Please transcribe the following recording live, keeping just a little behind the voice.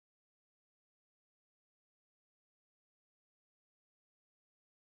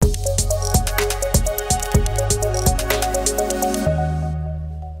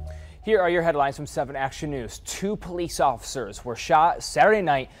Here are your headlines from 7 Action News. 2 police officers were shot Saturday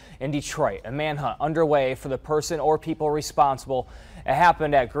night in Detroit. A manhunt underway for the person or people responsible. It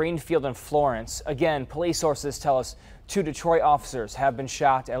happened at Greenfield and Florence. Again, police sources tell us 2 Detroit officers have been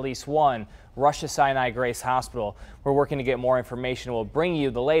shot, at least 1 rushed to Sinai Grace Hospital. We're working to get more information. We'll bring you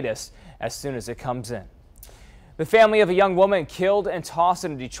the latest as soon as it comes in. The family of a young woman killed and tossed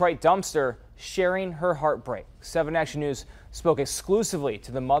in a Detroit dumpster sharing her heartbreak. 7 Action News spoke exclusively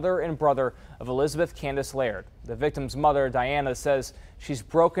to the mother and brother of Elizabeth Candace Laird. The victim's mother, Diana, says she's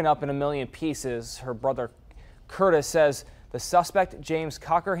broken up in a million pieces. Her brother, Curtis, says the suspect, James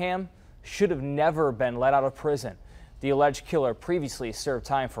Cockerham, should have never been let out of prison. The alleged killer previously served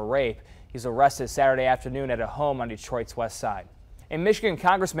time for rape. He's arrested Saturday afternoon at a home on Detroit's west side. A Michigan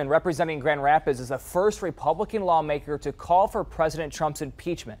congressman representing Grand Rapids is the first Republican lawmaker to call for President Trump's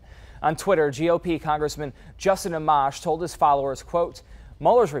impeachment. On Twitter, GOP Congressman Justin Amash told his followers, quote,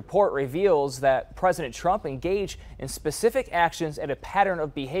 Mueller's report reveals that President Trump engaged in specific actions and a pattern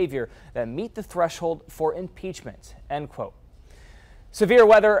of behavior that meet the threshold for impeachment, end quote. Severe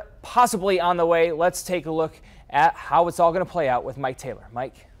weather possibly on the way. Let's take a look at how it's all going to play out with Mike Taylor.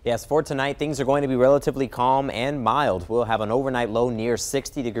 Mike? Yes, for tonight, things are going to be relatively calm and mild. We'll have an overnight low near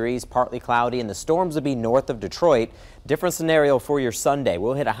 60 degrees, partly cloudy, and the storms will be north of Detroit. Different scenario for your Sunday.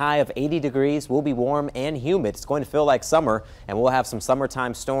 We'll hit a high of 80 degrees. We'll be warm and humid. It's going to feel like summer, and we'll have some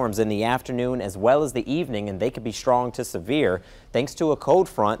summertime storms in the afternoon as well as the evening, and they could be strong to severe thanks to a cold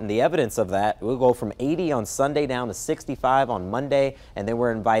front. And the evidence of that, we'll go from 80 on Sunday down to 65 on Monday, and then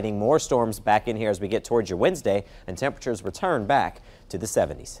we're inviting more storms back in here as we get towards your Wednesday, and temperatures return back to the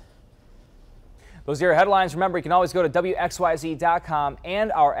 70s. Those are your headlines. Remember, you can always go to WXYZ.com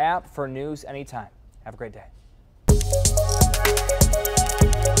and our app for news anytime. Have a great day.